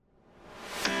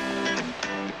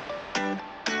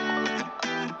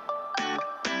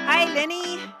Hi,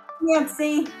 Lenny.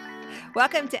 Nancy.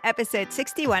 Welcome to episode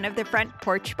 61 of the Front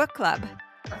Porch Book Club.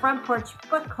 The Front Porch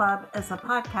Book Club is a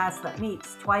podcast that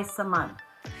meets twice a month.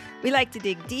 We like to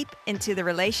dig deep into the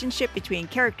relationship between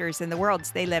characters and the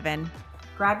worlds they live in.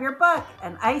 Grab your book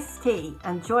and iced tea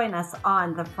and join us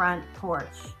on the front porch.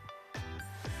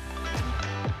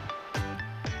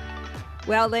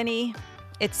 Well, Lenny,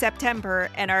 it's September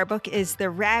and our book is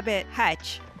The Rabbit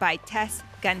Hutch by Tess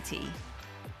Gunty.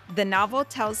 The novel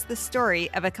tells the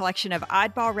story of a collection of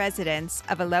oddball residents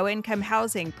of a low-income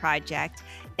housing project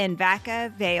in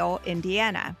Vacca Vale,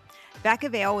 Indiana. Vacca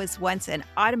Vale was once an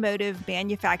automotive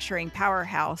manufacturing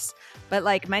powerhouse, but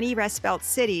like many Rust Belt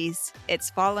cities, it's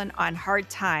fallen on hard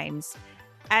times,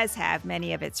 as have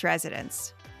many of its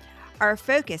residents. Our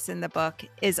focus in the book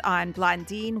is on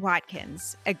Blondine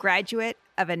Watkins, a graduate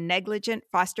of a negligent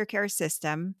foster care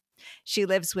system. She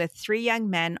lives with 3 young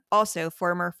men, also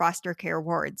former foster care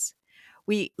wards.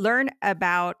 We learn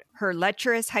about her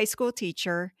lecherous high school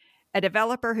teacher, a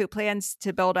developer who plans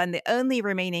to build on the only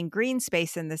remaining green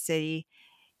space in the city,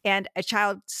 and a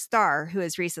child star who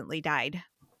has recently died.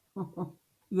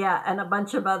 Yeah, and a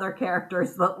bunch of other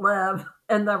characters that live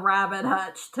in the Rabbit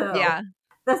Hutch, too. Yeah.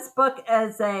 This book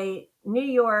is a New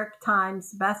York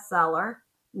Times bestseller,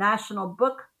 National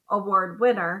Book Award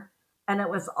winner, and it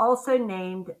was also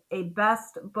named a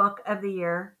Best Book of the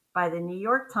Year by the New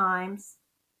York Times,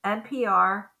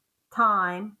 NPR,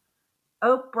 Time,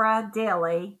 Oprah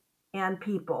Daily, and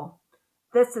People.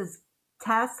 This is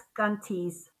Tess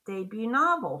Gunty's debut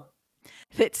novel.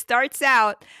 It starts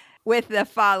out with the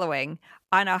following.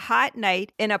 On a hot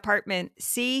night in apartment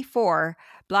C4,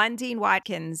 Blondine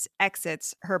Watkins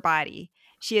exits her body.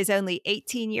 She is only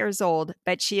 18 years old,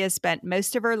 but she has spent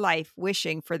most of her life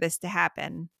wishing for this to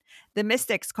happen. The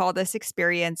mystics call this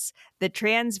experience the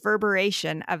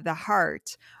transverberation of the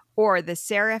heart, or the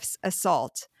seraph's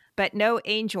assault, but no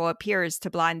angel appears to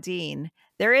Blondine.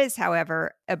 There is,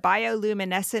 however, a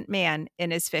bioluminescent man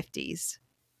in his 50s.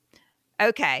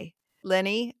 Okay,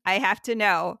 Lenny, I have to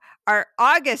know. Our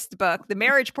August book, The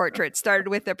Marriage Portrait, started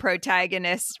with the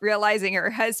protagonist realizing her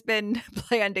husband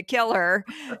planned to kill her.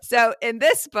 So in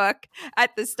this book,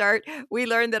 at the start, we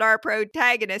learned that our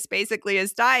protagonist basically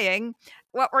is dying.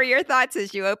 What were your thoughts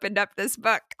as you opened up this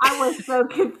book? I was so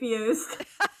confused. It's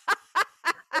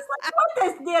like, what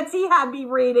does Nancy have me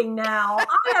reading now?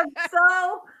 I am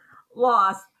so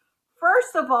lost.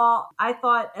 First of all, I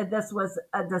thought this was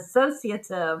a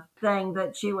dissociative thing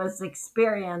that she was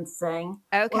experiencing.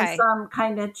 Okay. Or some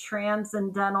kind of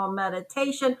transcendental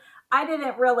meditation. I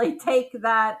didn't really take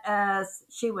that as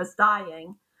she was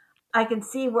dying. I can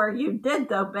see where you did,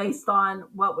 though, based on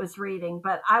what was reading,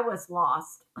 but I was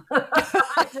lost.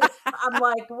 I'm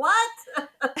like, what?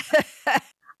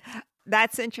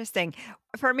 That's interesting.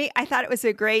 For me, I thought it was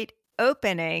a great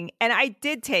opening, and I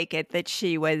did take it that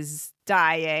she was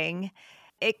dying.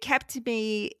 It kept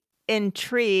me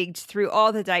intrigued through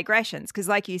all the digressions, because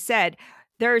like you said,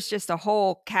 there's just a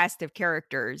whole cast of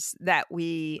characters that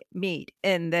we meet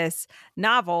in this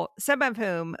novel, some of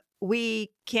whom we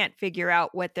can't figure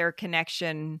out what their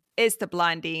connection is to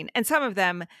Blondine. And some of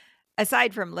them,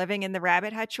 aside from living in the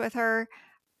Rabbit Hutch with her,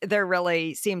 there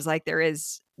really seems like there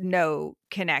is no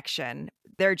connection.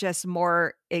 They're just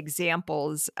more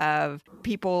examples of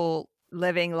people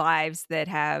living lives that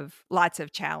have lots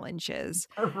of challenges.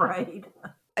 Right.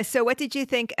 So what did you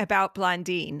think about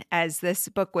Blondine as this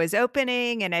book was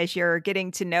opening and as you're getting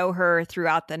to know her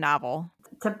throughout the novel?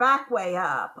 To back way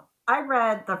up, I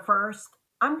read the first,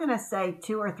 I'm going to say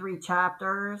 2 or 3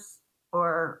 chapters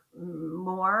or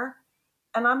more.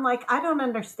 And I'm like, I don't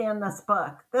understand this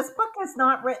book. This book is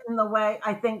not written the way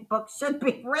I think books should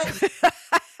be written.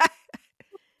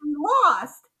 I'm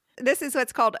lost. This is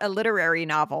what's called a literary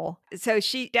novel. So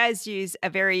she does use a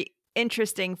very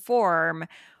interesting form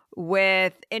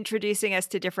with introducing us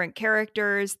to different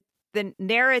characters. The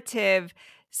narrative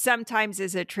sometimes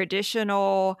is a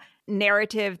traditional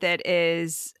narrative that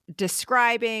is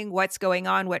describing what's going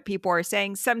on, what people are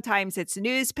saying. Sometimes it's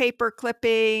newspaper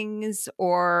clippings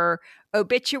or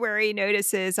obituary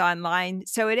notices online.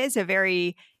 So it is a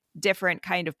very different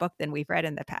kind of book than we've read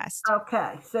in the past.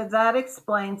 Okay, so that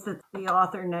explains that the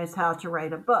author knows how to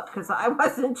write a book, because I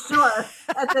wasn't sure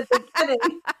at the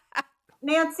beginning.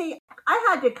 Nancy, I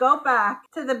had to go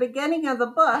back to the beginning of the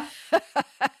book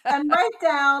and write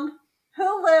down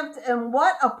who lived in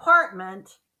what apartment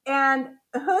and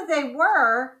who they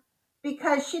were,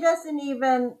 because she doesn't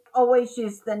even always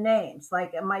use the names.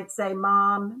 Like it might say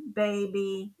mom,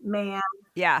 baby, man.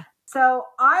 Yeah. So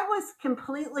I was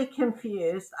completely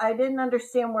confused. I didn't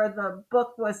understand where the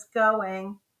book was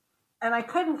going, and I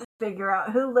couldn't figure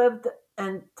out who lived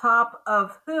and top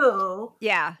of who.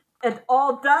 Yeah. It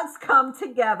all does come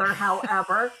together,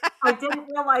 however. I didn't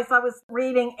realize I was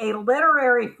reading a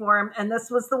literary form, and this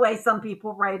was the way some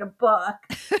people write a book.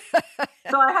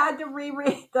 So I had to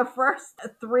reread the first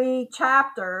 3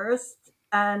 chapters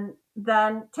and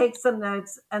then take some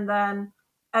notes. And then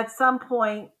at some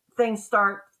point, things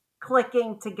start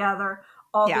clicking together,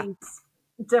 all Yeah. these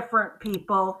different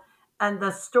people and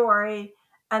the story.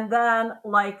 And then,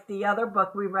 like the other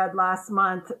book we read last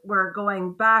month, we're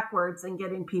going backwards and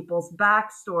getting people's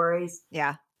backstories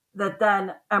Yeah. that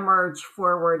then emerge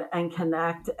forward and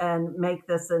connect and make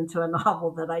this into a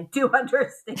novel that I do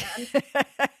understand.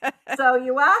 So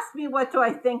you asked me, what do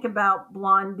I think about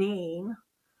Blondine?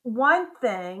 One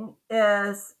thing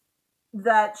is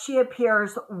that she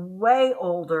appears way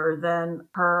older than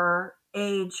her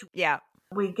age. Yeah.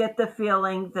 We get the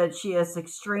feeling that she is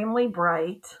extremely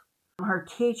bright. Her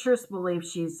teachers believe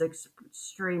she's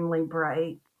extremely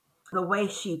bright. The way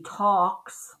she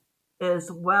talks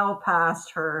is well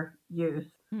past her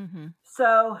youth. Mm-hmm.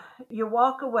 So you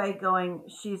walk away going,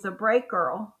 she's a bright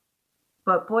girl,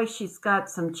 but boy, she's got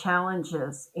some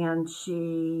challenges, and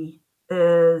she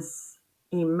is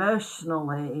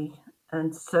emotionally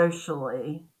and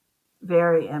socially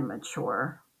very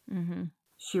immature. Mm-hmm.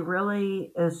 She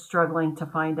really is struggling to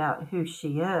find out who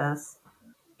she is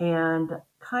and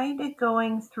kind of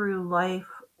going through life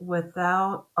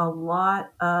without a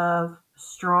lot of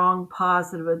strong,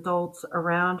 positive adults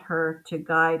around her to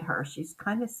guide her. She's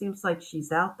kind of seems like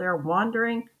she's out there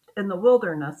wandering in the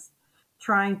wilderness,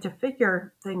 trying to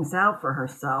figure things out for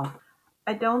herself.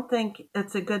 I don't think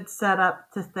it's a good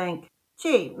setup to think,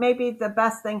 gee, maybe the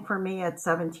best thing for me at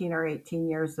 17 or 18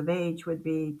 years of age would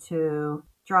be to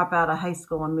drop out of high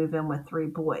school and move in with 3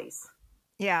 boys.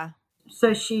 Yeah.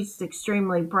 So she's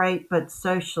extremely bright, but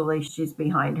socially she's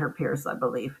behind her peers, I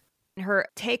believe. Her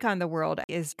take on the world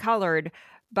is colored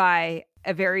by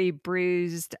a very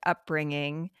bruised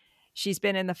upbringing. She's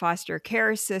been in the foster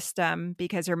care system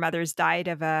because her mother's died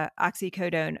of a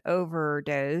oxycodone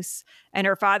overdose, and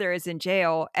her father is in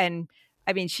jail. And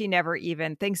I mean, she never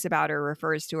even thinks about or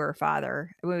refers to her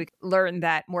father. We learn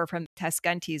that more from Tess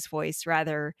Gunty's voice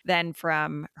rather than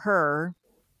from her.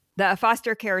 The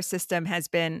foster care system has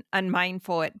been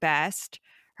unmindful at best.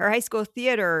 Her high school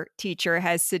theater teacher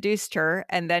has seduced her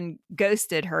and then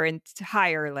ghosted her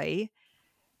entirely.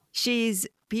 She's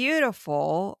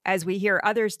beautiful, as we hear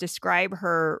others describe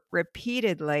her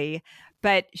repeatedly,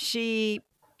 but she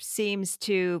seems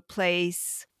to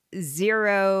place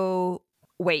zero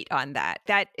weight on that.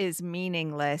 That is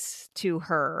meaningless to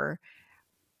her,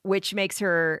 which makes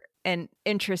her an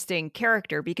interesting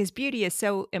character because beauty is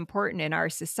so important in our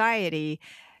society.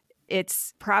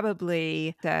 It's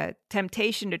probably the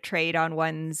temptation to trade on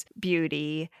one's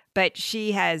beauty, but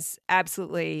she has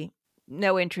absolutely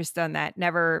no interest on that,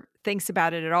 never thinks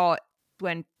about it at all.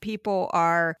 When people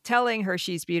are telling her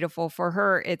she's beautiful, for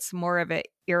her, it's more of an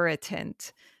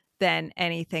irritant than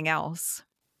anything else.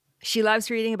 She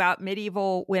loves reading about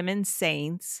medieval women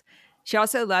saints. She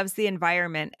also loves the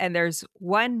environment, and there's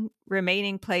one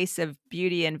remaining place of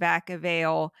beauty in Vacca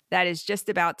Vale that is just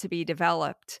about to be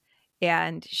developed.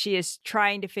 And she is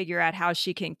trying to figure out how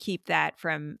she can keep that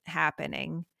from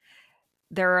happening.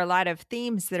 There are a lot of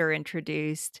themes that are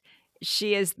introduced.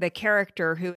 She is the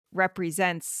character who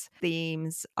represents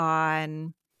themes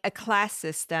on a class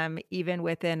system, even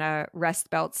within a Rust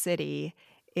Belt city,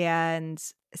 and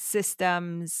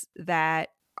systems that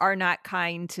are not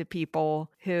kind to people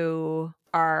who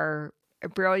are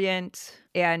brilliant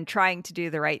and trying to do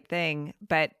the right thing,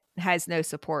 but has no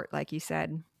support, like you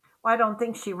said. Well, I don't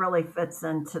think she really fits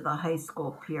into the high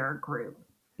school peer group.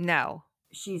 No.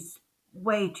 She's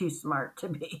way too smart to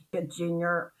be a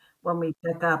junior when we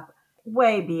pick up,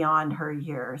 way beyond her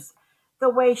years.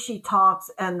 The way she talks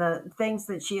and the things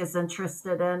that she is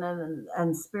interested in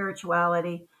and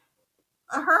spirituality,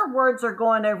 her words are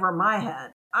going over my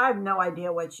head. I have no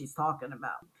idea what she's talking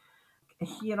about.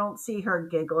 You don't see her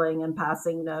giggling and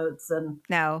passing notes and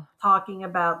No. talking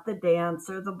about the dance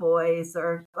or the boys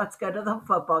or let's go to the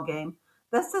football game.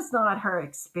 This is not her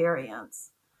experience.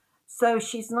 So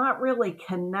she's not really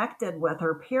connected with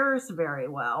her peers very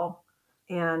well.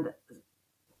 And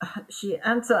she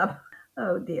ends up,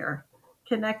 oh dear,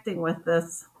 connecting with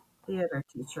this theater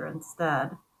teacher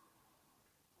instead.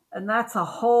 And that's a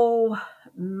whole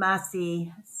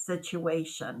messy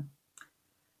situation.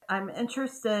 I'm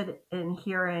interested in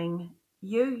hearing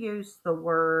you use the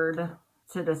word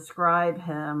to describe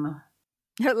him.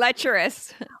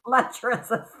 Lecherous. Lecherous,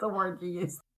 that's the word you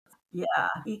use. Yeah,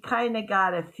 you kind of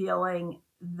got a feeling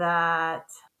that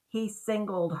he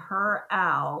singled her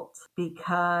out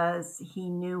because he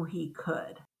knew he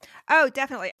could. Oh,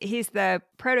 definitely. He's the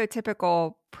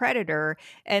prototypical predator,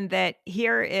 and that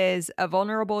here is a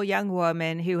vulnerable young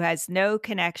woman who has no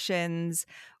connections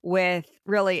with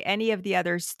really any of the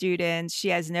other students. She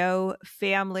has no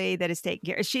family that is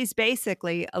taking care. She's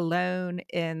basically alone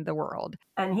in the world.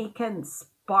 And he can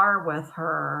spar with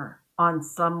her on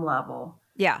some level.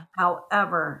 Yeah.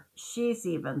 However, she's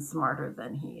even smarter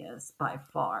than he is by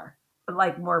far.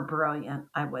 Like more brilliant,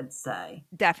 I would say.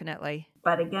 Definitely.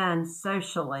 But again,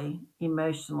 socially,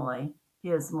 emotionally, he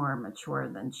is more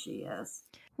mature than she is.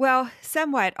 Well,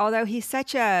 somewhat, although he's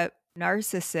such a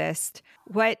narcissist,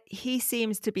 what he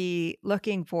seems to be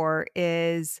looking for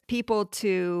is people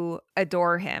to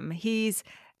adore him. He's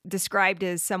described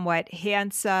as somewhat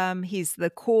handsome. He's the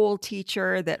cool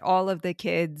teacher that all of the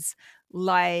kids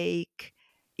like.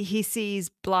 He sees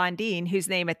Blondine, whose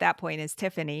name at that point is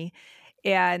Tiffany,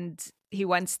 and he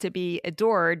wants to be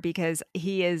adored because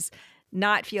he is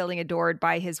not feeling adored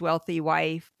by his wealthy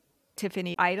wife.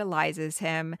 Tiffany idolizes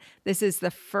him. This is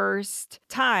the first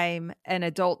time an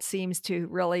adult seems to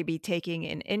really be taking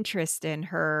an interest in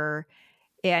her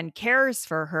and cares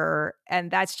for her.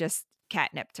 And that's just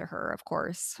catnip to her, of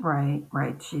course. Right.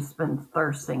 She's been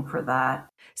thirsting for that.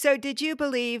 So did you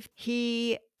believe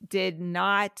he did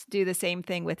not do the same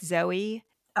thing with Zoe?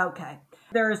 Okay.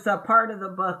 There's a part of the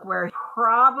book where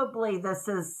probably this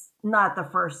is not the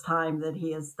first time that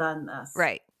he has done this.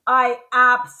 Right. I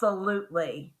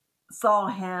absolutely saw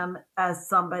him as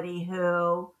somebody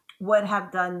who would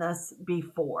have done this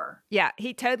before. Yeah,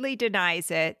 he totally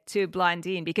denies it to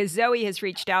Blondine because Zoe has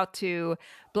reached out to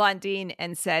Blondine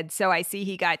and said, "So I see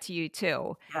he got to you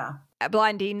too." Yeah.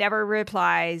 Blondine never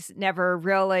replies, never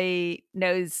really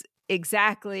knows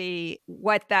exactly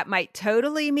what that might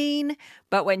totally mean.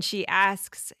 But when she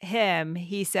asks him,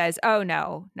 he says, "Oh,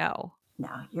 no. No,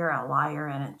 you're a liar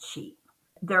and a cheat."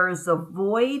 There is a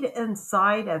void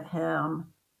inside of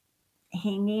him.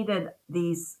 He needed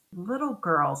these little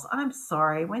girls. I'm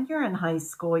sorry, when you're in high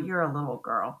school, you're a little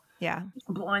girl. Yeah.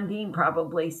 Blondine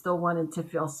probably still wanted to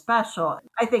feel special.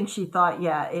 I think she thought,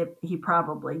 he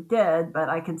probably did, but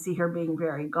I can see her being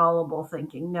very gullible,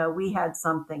 thinking, no, we had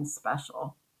something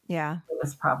special. Yeah. It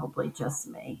was probably just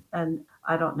me. And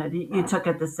I don't know, you took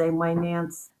it the same way,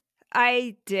 Nance?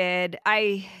 I did.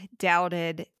 I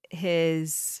doubted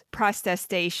his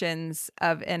protestations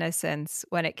of innocence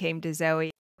when it came to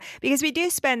Zoe, because we do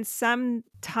spend some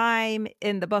time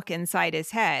in the book inside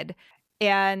his head,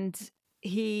 and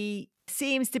he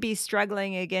seems to be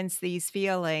struggling against these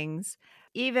feelings.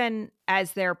 Even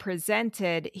as they're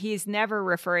presented, he's never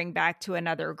referring back to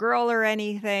another girl or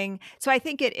anything. So I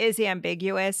think it is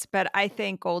ambiguous, but I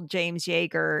think old James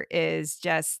Yeager is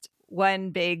just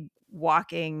one big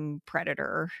walking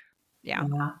predator. Yeah.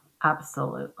 Yeah,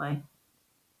 absolutely.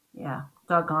 Yeah,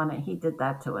 doggone it. He did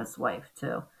that to his wife,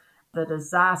 too. The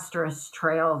disastrous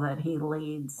trail that he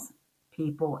leads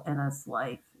people in his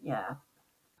life. Yeah.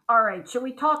 All right. Should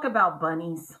we talk about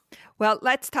bunnies? Well,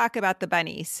 let's talk about the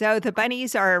bunnies. So the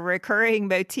bunnies are a recurring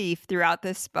motif throughout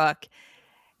this book.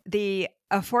 The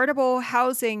affordable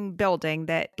housing building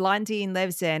that Blondine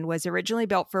lives in was originally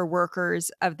built for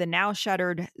workers of the now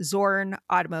shuttered Zorn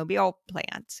Automobile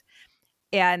plant.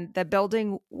 And the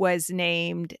building was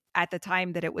named at the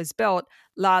time that it was built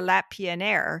La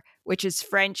Lapinière, which is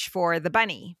French for the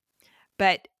bunny.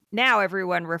 But now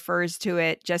everyone refers to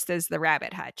it just as the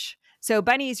Rabbit Hutch. So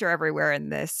bunnies are everywhere in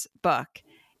this book.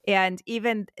 And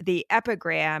even the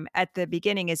epigram at the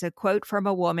beginning is a quote from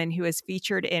a woman who is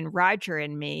featured in Roger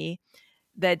and Me,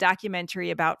 the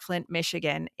documentary about Flint,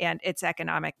 Michigan, and its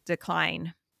economic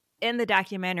decline. In the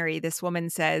documentary, this woman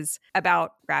says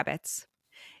about rabbits,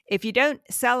 "If you don't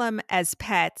sell them as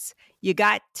pets, you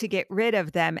got to get rid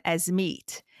of them as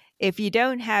meat. If you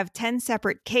don't have 10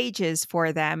 separate cages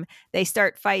for them, they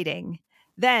start fighting.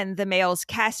 Then the males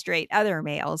castrate other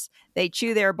males. They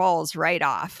chew their balls right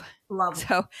off." Love it.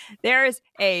 So there's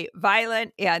a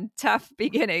violent and tough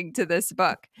beginning to this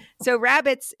book. So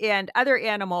rabbits and other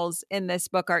animals in this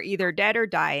book are either dead or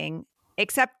dying,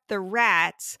 except the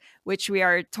rats, which we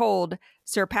are told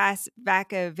surpass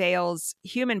Vacca Vale's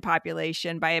human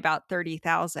population by about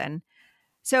 30,000.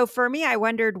 So for me, I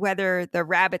wondered whether the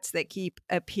rabbits that keep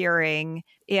appearing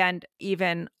and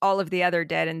even all of the other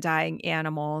dead and dying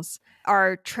animals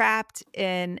are trapped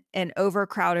in an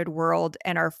overcrowded world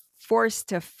and are forced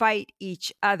to fight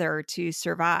each other to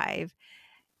survive.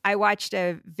 I watched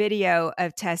a video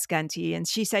of Tess Gunty, and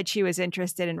she said she was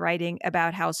interested in writing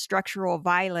about how structural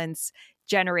violence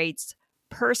generates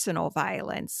personal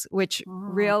violence, which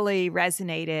Mm. really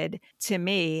resonated to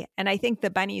me. And I think the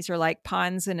bunnies are like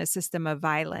pawns in a system of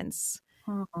violence.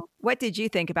 Mhm. What did you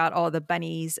think about all the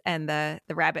bunnies and the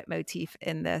rabbit motif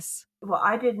in this? Well,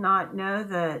 I did not know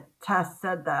that Tess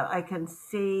said that. I can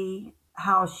see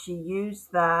how she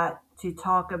used that to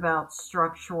talk about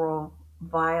structural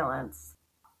violence.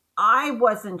 I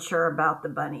wasn't sure about the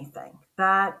bunny thing.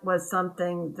 That was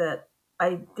something that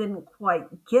I didn't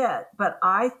quite get, but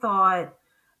I thought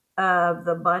of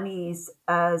the bunnies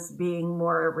as being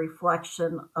more a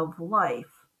reflection of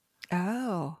life.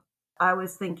 Oh, I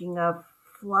was thinking of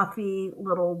fluffy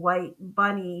little white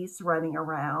bunnies running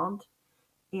around,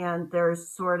 and there's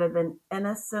sort of an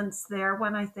innocence there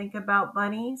when I think about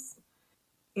bunnies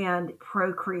and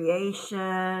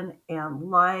procreation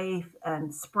and life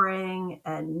and spring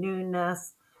and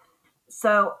newness.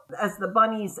 So, as the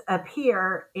bunnies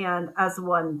appear and as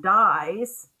one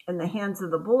dies in the hands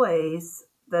of the boys,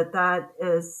 that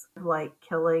is like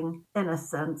killing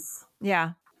innocence.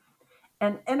 yeah.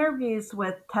 In interviews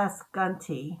with Tess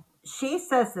Gunty, she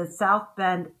says that South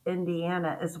Bend,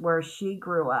 Indiana is where she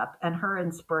grew up and her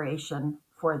inspiration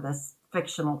for this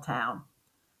fictional town.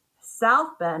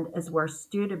 South Bend is where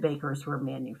Studebakers were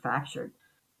manufactured.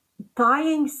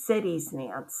 Dying cities,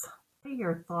 Nance. What are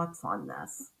your thoughts on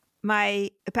this?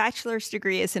 My bachelor's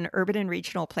degree is in urban and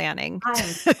regional planning. I am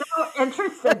so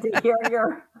interested to hear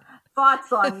your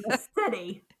thoughts on the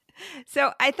city.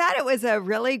 So I thought it was a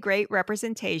really great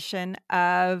representation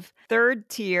of third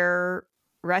tier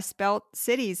Rust Belt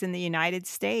cities in the United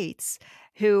States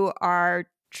who are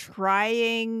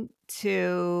trying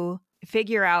to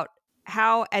figure out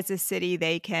how, as a city,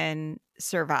 they can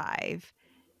survive.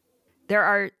 There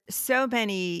are so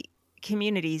many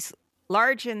communities,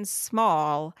 large and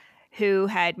small, who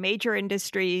had major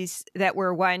industries that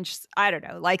were once, I don't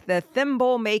know, like the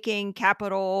thimble making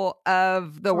capital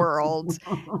of the world.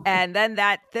 And then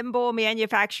that thimble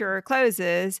manufacturer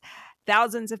closes.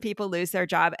 Thousands of people lose their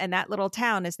job, and that little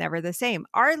town is never the same.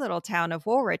 Our little town of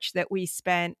Woolwich that we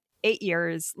spent 8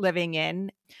 years living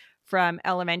in from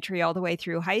elementary all the way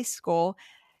through high school,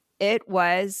 it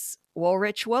was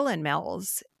Woolwich Woolen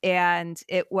Mills, and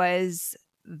it was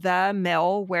the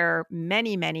mill where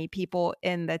many, many people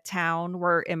in the town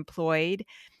were employed.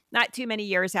 Not too many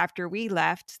years after we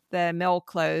left, the mill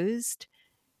closed,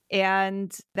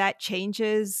 and that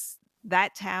changes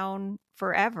that town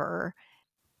forever.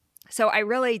 So I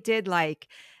really did like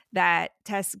that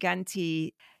Tess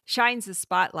Gunty shines a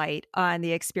spotlight on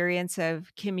the experience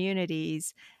of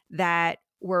communities that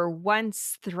were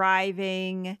once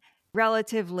thriving,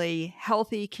 relatively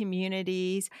healthy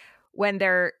communities. When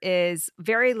there is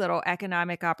very little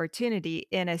economic opportunity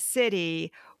in a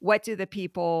city, what do the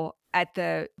people at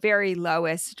the very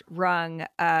lowest rung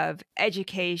of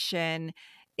education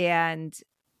and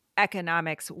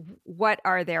economics, what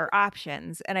are their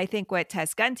options? And I think what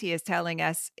Tess Gunty is telling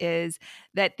us is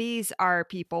that these are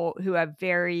people who have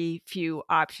very few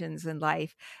options in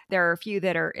life. There are a few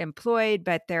that are employed,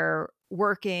 but they're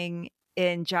working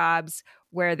in jobs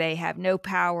where they have no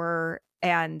power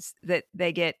and that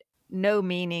they get no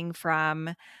meaning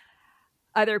from.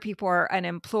 Other people are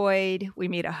unemployed. We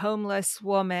meet a homeless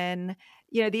woman.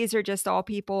 These are just all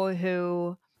people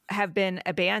who have been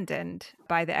abandoned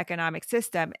by the economic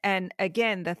system. And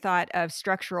again, the thought of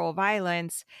structural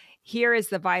violence, here is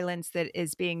the violence that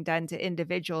is being done to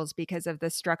individuals because of the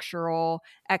structural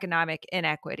economic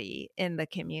inequity in the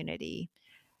community.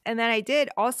 And then I did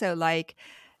also like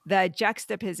the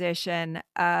juxtaposition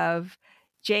of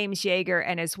James Yeager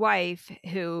and his wife,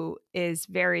 who is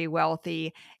very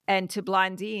wealthy, and to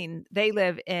Blondine, they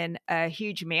live in a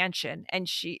huge mansion, and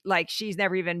she's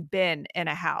never even been in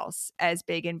a house as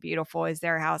big and beautiful as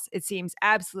their house. It seems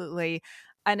absolutely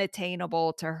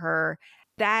unattainable to her.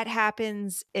 That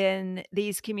happens in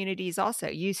these communities also.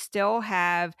 You still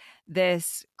have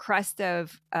this crust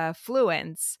of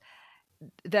affluence.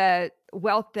 The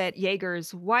wealth that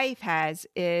Yeager's wife has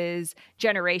is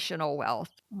generational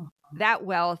wealth. That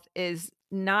wealth is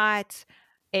not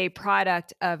a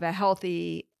product of a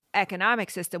healthy economic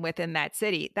system within that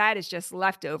city. That is just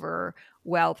leftover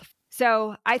wealth.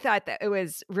 So I thought that it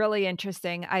was really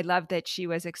interesting. I love that she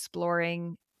was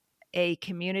exploring a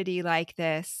community like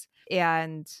this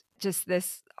and just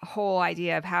this whole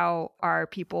idea of how are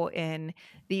people in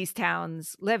these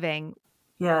towns living.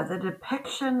 Yeah, the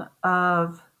depiction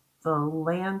of the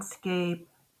landscape,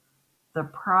 the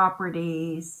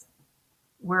properties,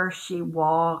 where she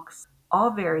walks,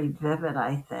 all very vivid,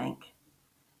 I think.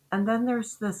 And then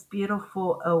there's this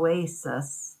beautiful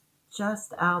oasis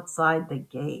just outside the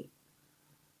gate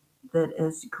that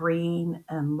is green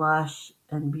and lush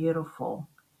and beautiful.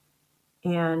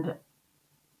 and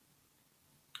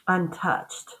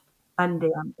untouched,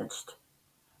 undamaged.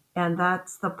 And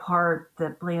that's the part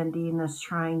that Blandine is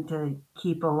trying to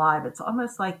keep alive. It's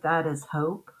almost like that is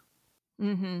hope.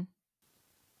 Mm-hmm.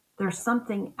 There's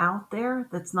something out there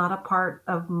that's not a part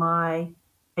of my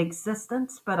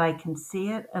existence, but I can see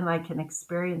it and I can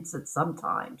experience it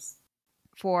sometimes.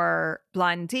 For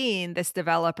Blondine, this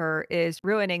developer is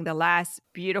ruining the last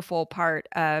beautiful part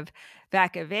of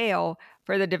Vacca Vale.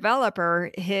 For the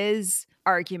developer, his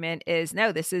argument is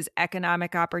no, this is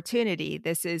economic opportunity.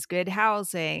 This is good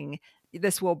housing.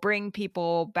 This will bring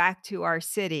people back to our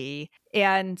city.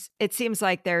 And it seems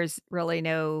like there's really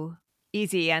no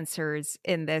easy answers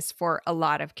in this for a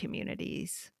lot of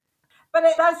communities. But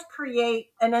it does create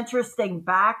an interesting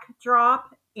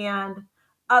backdrop and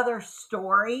other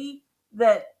story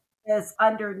that is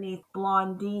underneath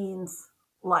Blondine's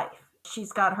life.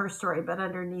 She's got her story, but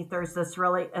underneath there's this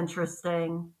really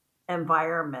interesting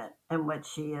environment in which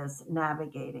she is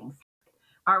navigating.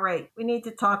 All right, we need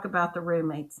to talk about the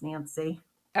roommates, Nancy.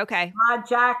 Okay.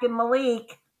 Jack and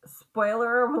Malik,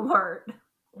 spoiler alert.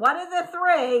 One of the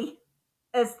three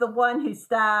is the one who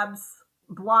stabs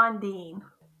Blondine.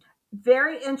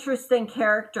 Very interesting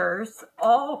characters.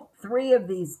 All three of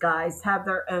these guys have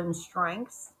their own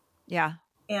strengths Yeah.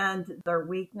 and their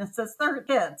weaknesses. They're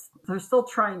kids. They're still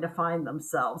trying to find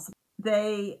themselves.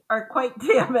 They are quite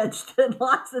damaged in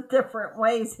lots of different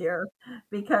ways here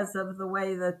because of the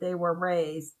way that they were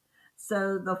raised.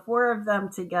 So the four of them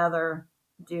together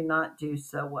do not do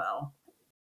so well.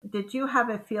 Did you have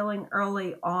a feeling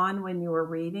early on when you were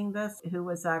reading this who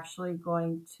was actually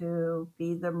going to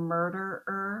be the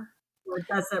murderer? Or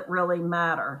does it really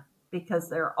matter because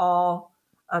they're all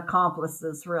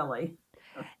accomplices, really?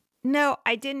 No,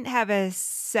 I didn't have a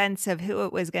sense of who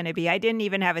it was going to be. I didn't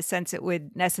even have a sense it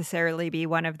would necessarily be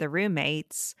one of the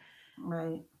roommates.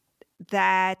 Right.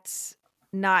 That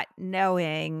not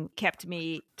knowing kept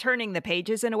me turning the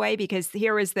pages in a way, because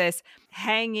here was this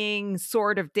hanging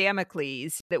sword of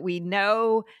Damocles that we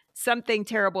know something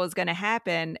terrible is going to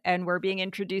happen, and we're being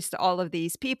introduced to all of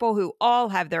these people who all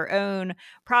have their own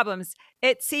problems.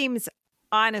 It seems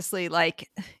honestly like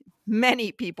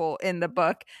many people in the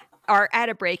book are at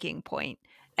a breaking point,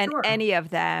 and Sure. any of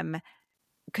them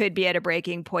could be at a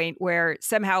breaking point where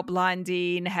somehow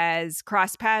Blondine has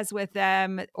crossed paths with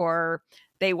them, or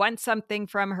they want something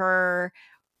from her,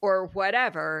 or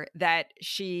whatever, that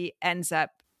she ends up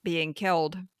being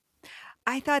killed.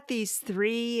 I thought these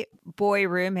three boy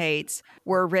roommates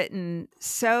were written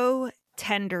so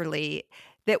tenderly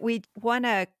that we want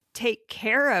to take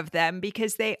care of them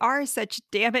because they are such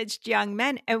damaged young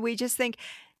men. And we just think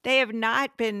they have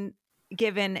not been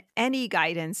given any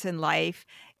guidance in life.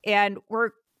 And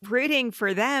we're rooting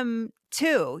for them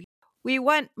too. We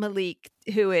want Malik,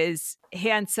 who is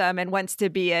handsome and wants to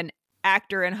be an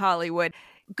actor in Hollywood.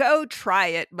 Go try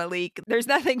it, Malik. There's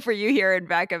nothing for you here in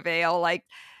Vacca Vale. Like,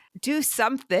 do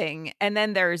something. And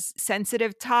then there's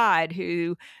sensitive Todd,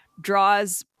 who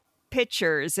draws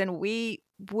pictures, and we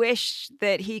wish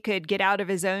that he could get out of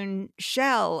his own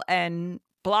shell and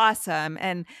blossom.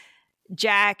 And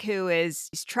Jack, who is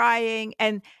trying,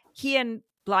 and he and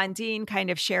Blondine kind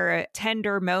of share a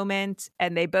tender moment,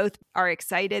 and they both are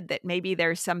excited that maybe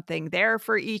there's something there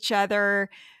for each other,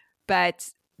 but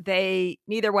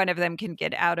neither one of them can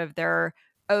get out of their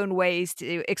own ways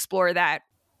to explore that.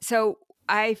 So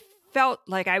I felt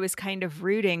like I was kind of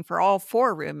rooting for all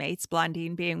four roommates,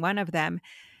 Blondine being one of them.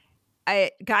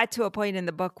 I got to a point in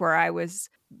the book where I was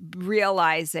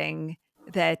realizing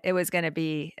that it was going to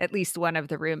be at least one of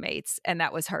the roommates, and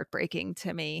that was heartbreaking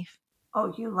to me.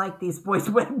 Oh, you like these boys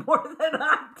way more than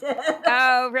I did.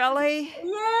 Oh, really?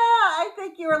 Yeah, I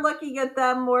think you were looking at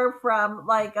them more from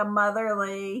like a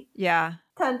motherly,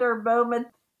 tender moment.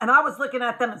 And I was looking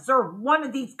at them and, sir, one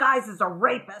of these guys is a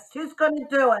rapist. Who's going to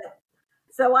do it?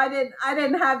 So I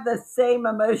didn't have the same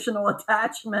emotional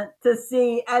attachment to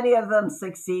see any of them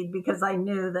succeed because I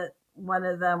knew that one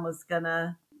of them was going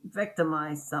to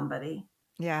victimize somebody.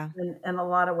 Yeah. In a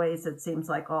lot of ways, it seems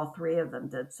like all three of them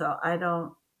did. So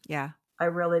I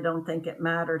really don't think it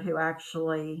mattered who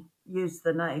actually used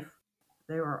the knife.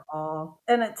 They were all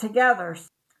in it together.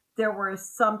 There was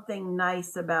something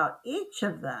nice about each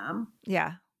of them.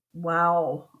 Yeah.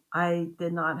 Wow. I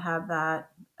did not have that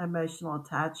emotional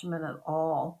attachment at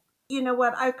all. You know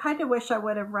what? I kind of wish I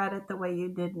would have read it the way you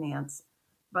did, Nance.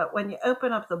 But when you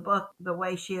open up the book the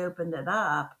way she opened it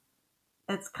up,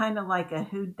 it's kind of like a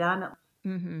whodunit.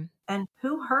 Mm-hmm. And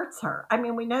who hurts her? I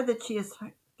mean, we know that she is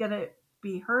going to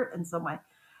be hurt in some way.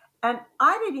 And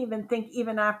I didn't even think,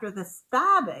 even after the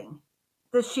stabbing,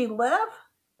 does she live?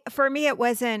 For me, it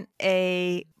wasn't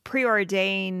a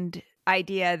preordained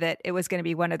idea that it was going to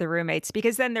be one of the roommates,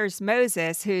 because then there's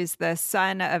Moses, who's the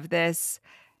son of this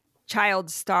child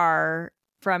star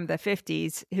from the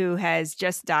 50s who has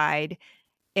just died.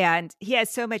 And he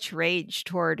has so much rage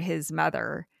toward his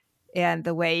mother and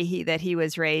the way he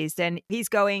was raised. And he's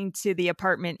going to the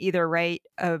apartment either right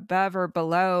above or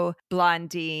below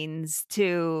Blondine's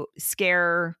to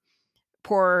scare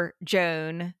poor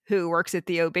Joan, who works at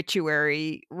the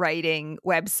obituary writing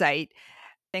website.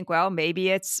 Think, well, maybe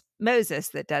it's Moses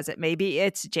that does it. Maybe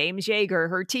it's James Yeager,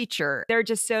 her teacher. There are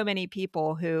just so many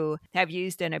people who have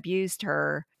used and abused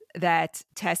her that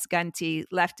Tess Gunty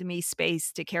left me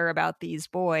space to care about these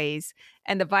boys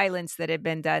and the violence that had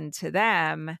been done to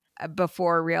them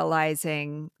before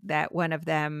realizing that one of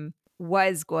them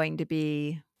was going to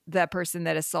be the person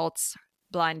that assaults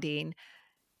Blondine.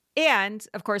 And,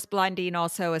 of course, Blondine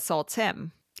also assaults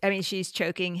him. I mean, she's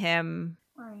choking him.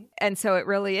 Right. And so it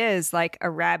really is like a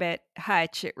Rabbit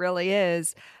Hutch. It really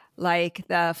is like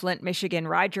the Flint, Michigan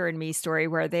Roger and Me story,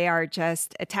 where they are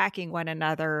just attacking one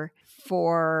another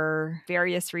for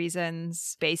various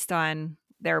reasons based on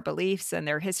their beliefs and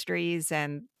their histories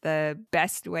and the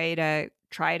best way to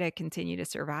try to continue to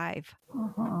survive.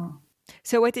 Mm-hmm.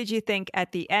 So what did you think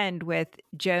at the end with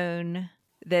Joan,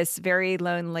 this very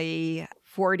lonely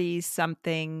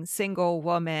 40-something single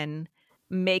woman,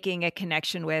 making a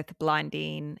connection with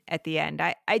Blondine at the end?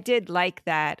 I did like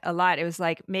that a lot. It was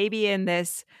like, maybe in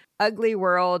this ugly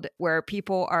world where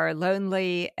people are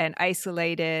lonely and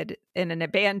isolated in an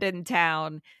abandoned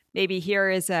town, maybe here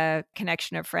is a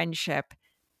connection of friendship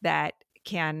that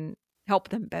can help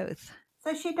them both.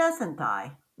 So she doesn't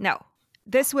die. No.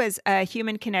 This was a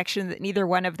human connection that neither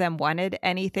one of them wanted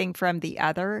anything from the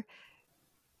other.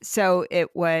 So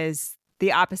it was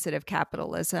the opposite of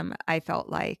capitalism, I felt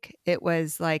like. It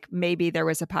was like maybe there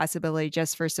was a possibility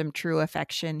just for some true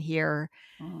affection here.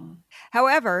 Mm.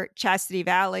 However, Chastity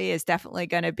Valley is definitely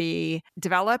going to be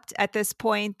developed at this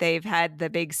point. They've had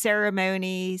the big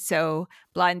ceremony. So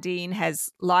Blondine has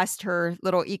lost her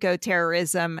little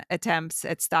eco-terrorism attempts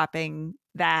at stopping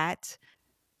that.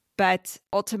 But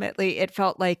ultimately, it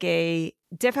felt like a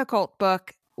difficult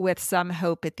book with some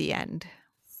hope at the end.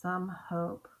 Some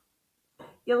hope.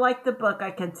 You like the book, I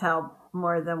can tell,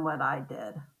 more than what I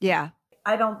did. Yeah.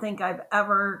 I don't think I've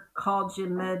ever called you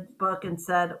mid-book and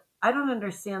said, I don't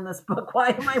understand this book. Why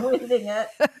am I reading it?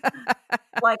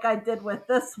 Like I did with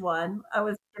this one. I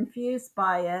was confused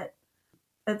by it.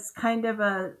 It's kind of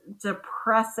a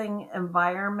depressing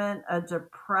environment, a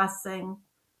depressing,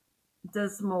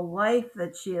 dismal life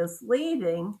that she is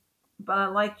leading. But I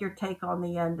like your take on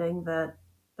the ending, that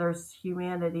there's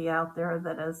humanity out there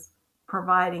that is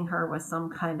providing her with some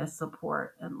kind of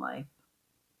support in life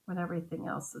when everything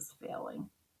else is failing.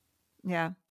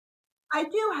 Yeah. I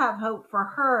do have hope for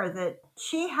her that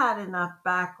she had enough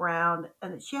background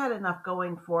and that she had enough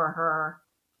going for her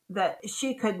that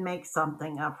she could make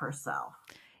something of herself.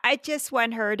 I just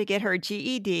want her to get her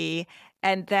GED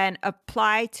and then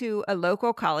apply to a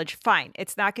local college. Fine.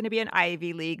 It's not going to be an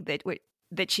Ivy League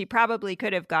that she probably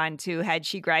could have gone to had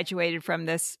she graduated from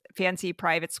this fancy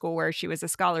private school where she was a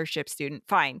scholarship student.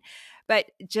 Fine.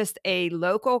 But just a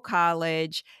local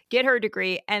college, get her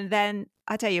degree, and then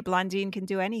I'll tell you, Blondine can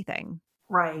do anything.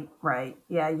 Right.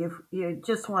 Yeah, you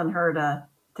just want her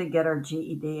to get her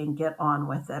GED and get on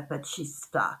with it, but she's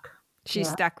stuck. She's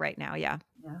stuck right now, yeah.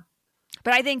 Yeah.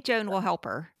 But I think Joan will help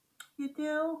her. You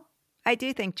do? I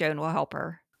do think Joan will help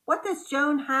her. What does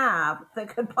Joan have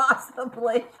that could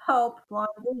possibly help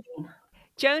Blondine?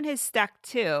 Joan is stuck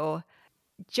too.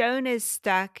 Joan is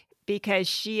stuck because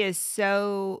she is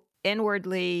so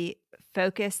inwardly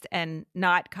focused and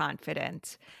not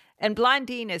confident. And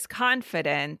Blondine is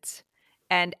confident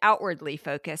and outwardly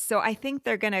focused. So I think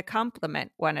they're going to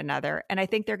complement one another. And I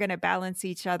think they're going to balance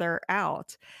each other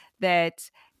out. That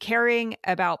caring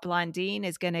about Blondine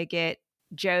is going to get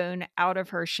Joan out of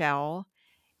her shell.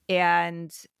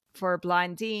 And for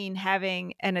Blondine,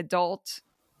 having an adult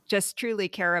just truly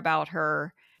care about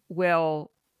her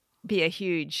will be a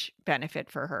huge benefit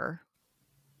for her.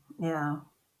 Yeah.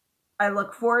 I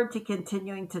look forward to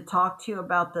continuing to talk to you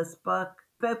about this book.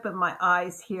 Opened my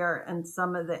eyes here in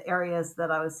some of the areas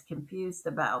that I was confused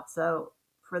about. So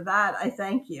for that, I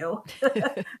thank you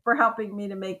for helping me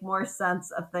to make more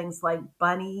sense of things like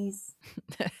bunnies.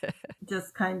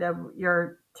 Just kind of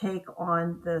your take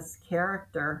on this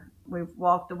character. We've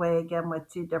walked away again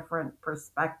with two different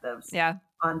perspectives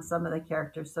on some of the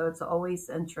characters. So it's always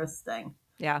interesting.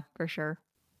 Yeah, for sure.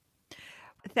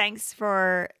 Thanks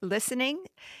for listening.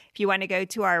 If you want to go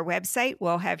to our website,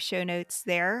 we'll have show notes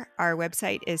there. Our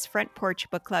website is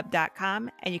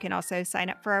frontporchbookclub.com, and you can also sign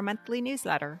up for our monthly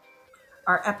newsletter.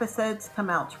 Our episodes come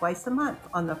out twice a month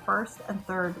on the first and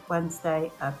third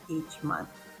Wednesday of each month.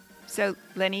 So,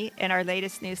 Lenny, in our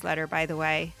latest newsletter, by the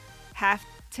way, have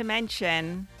to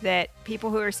mention that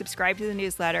people who are subscribed to the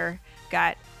newsletter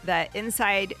got the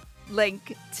inside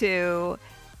link to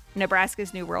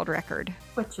Nebraska's new world record.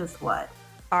 Which is what?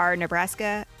 Our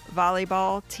Nebraska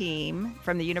volleyball team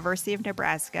from the University of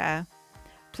Nebraska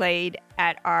played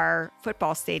at our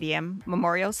football stadium,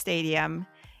 Memorial Stadium.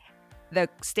 The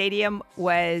stadium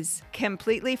was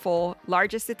completely full,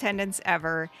 largest attendance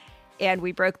ever, and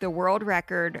we broke the world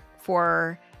record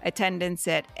for attendance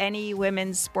at any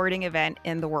women's sporting event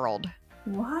in the world.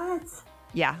 What?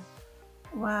 Yeah.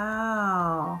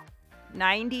 Wow.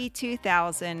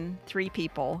 92,003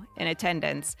 people in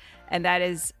attendance, and that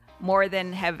is more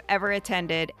than have ever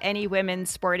attended any women's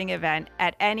sporting event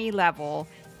at any level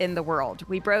in the world.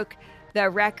 We broke the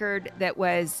record that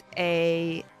was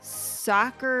a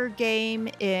soccer game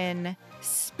in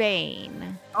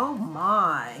Spain. Oh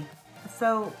my.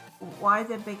 So why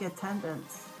the big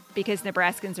attendance? Because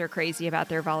Nebraskans are crazy about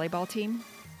their volleyball team.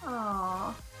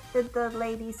 Oh, did the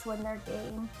ladies win their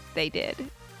game? They did.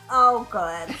 Oh,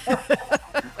 good.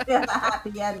 We have a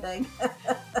happy ending.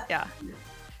 Yeah.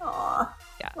 Aw.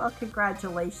 Yeah. Well,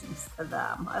 congratulations to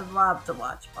them. I love to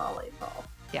watch volleyball.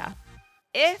 Yeah.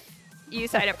 If you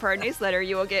sign up for our newsletter,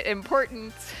 you will get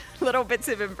important little bits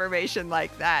of information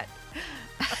like that.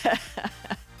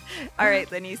 All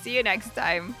right, Lenny, see you next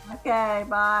time. Okay,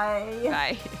 bye.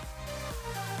 Bye.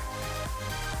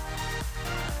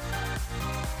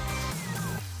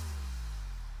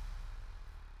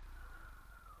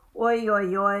 Oi,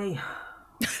 oi, oi.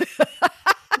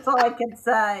 That's all I can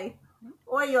say.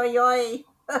 Oi, oi, oi.